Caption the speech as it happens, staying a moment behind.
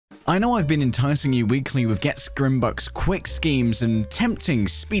I know I've been enticing you weekly with Get ScrimBux quick schemes and tempting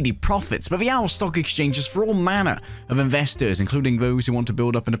speedy profits, but the Owl Stock Exchange is for all manner of investors, including those who want to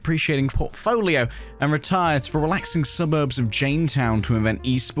build up an appreciating portfolio and retire to the relaxing suburbs of Janetown to invent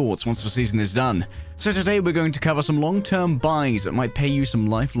esports once the season is done. So today we're going to cover some long-term buys that might pay you some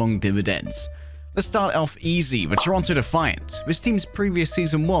lifelong dividends. Let's start off easy, the Toronto Defiant. This team's previous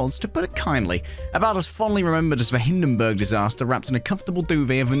season was, to put it kindly, about as fondly remembered as the Hindenburg disaster wrapped in a comfortable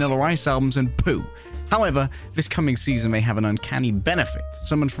duvet of Vanilla Ice albums and poo. However, this coming season may have an uncanny benefit,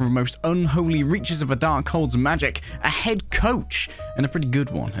 summoned from the most unholy reaches of the Darkhold's magic, a head coach, and a pretty good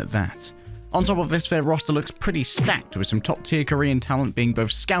one at that. On top of this, their roster looks pretty stacked, with some top-tier Korean talent being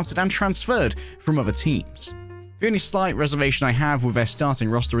both scouted and transferred from other teams. The only slight reservation I have with their starting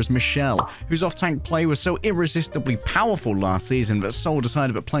roster is Michelle, whose off-tank play was so irresistibly powerful last season that Seoul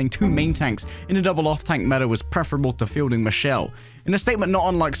decided that playing two main tanks in a double off-tank meta was preferable to fielding Michelle, in a statement not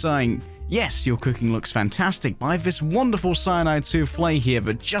unlike saying, "Yes, your cooking looks fantastic, but I have this wonderful cyanide souffle here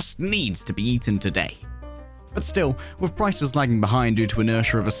that just needs to be eaten today." But still, with prices lagging behind due to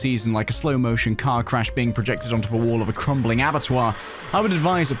inertia of a season like a slow-motion car crash being projected onto the wall of a crumbling abattoir, I would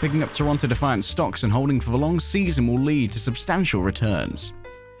advise that picking up Toronto Defiant stocks and holding for the long season will lead to substantial returns.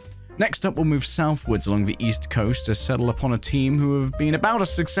 Next up, we'll move southwards along the east coast to settle upon a team who have been about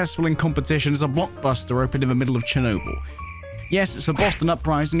as successful in competition as a blockbuster opened in the middle of Chernobyl. Yes, it's the Boston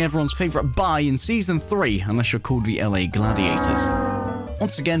Uprising, everyone's favourite buy in Season 3, unless you're called the LA Gladiators.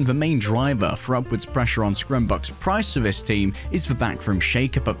 Once again, the main driver for upwards pressure on ScrimBux price for this team is the backroom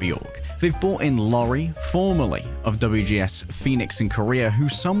shakeup of the org. They've brought in Laurie, formerly of WGS Phoenix in Korea, who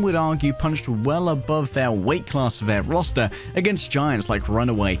some would argue punched well above their weight class of their roster against giants like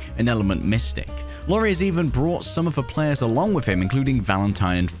Runaway and Element Mystic. Laurie has even brought some of the players along with him, including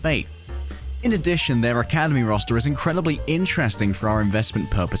Valentine and Faith. In addition, their academy roster is incredibly interesting for our investment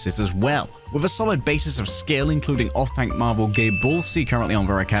purposes as well. With a solid basis of skill, including off-tank Marvel Gabe Bullsey currently on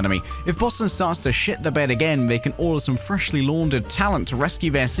their academy, if Boston starts to shit the bed again, they can order some freshly laundered talent to rescue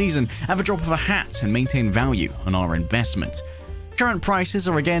their season at the drop of a hat and maintain value on our investment. Current prices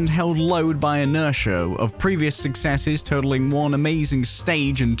are again held low by inertia of previous successes totaling one amazing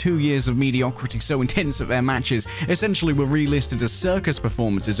stage and 2 years of mediocrity so intense that their matches essentially were relisted as circus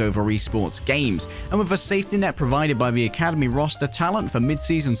performances over esports games, and with a safety net provided by the academy roster talent for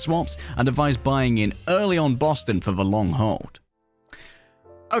mid-season swaps, I'd advise buying in early on Boston for the long hold.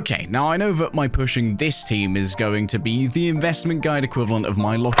 Okay, now I know that my pushing this team is going to be the investment guide equivalent of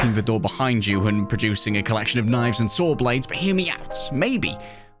my locking the door behind you and producing a collection of knives and saw blades, but hear me out. Maybe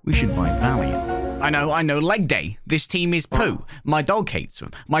we should buy Valiant. I know, LEGDAY. This team is poo. My dog hates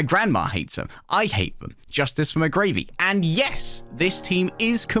them. My grandma hates them. I hate them. Justice for McGravy. And yes, this team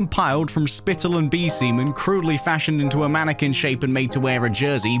is compiled from spittle and bee semen, crudely fashioned into a mannequin shape and made to wear a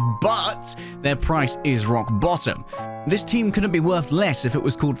jersey, but their price is rock bottom. This team couldn't be worth less if it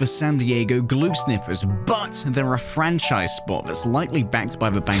was called the San Diego Glue Sniffers, but they're a franchise spot that's likely backed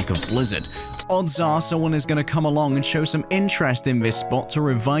by the Bank of Blizzard. Odds are someone is going to come along and show some interest in this spot to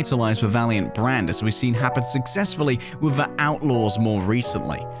revitalize the Valiant brand, as we've seen happen successfully with the Outlaws more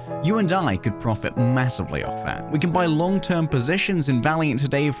recently. You and I could profit massively off that. We can buy long-term positions in Valiant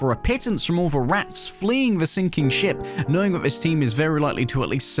today for a pittance from all the rats fleeing the sinking ship, knowing that this team is very likely to at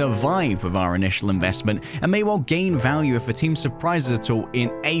least survive with our initial investment, and may well gain value if the team surprises at all in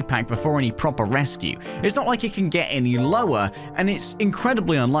APAC before any proper rescue. It's not like it can get any lower, and it's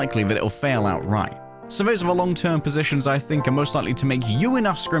incredibly unlikely that it'll fail outright. So those are the long-term positions I think are most likely to make you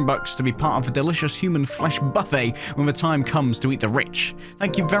enough ScrimBux to be part of the delicious human flesh buffet when the time comes to eat the rich.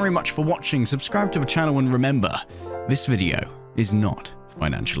 Thank you very much for watching, subscribe to the channel, and remember, this video is not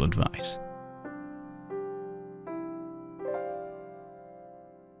financial advice.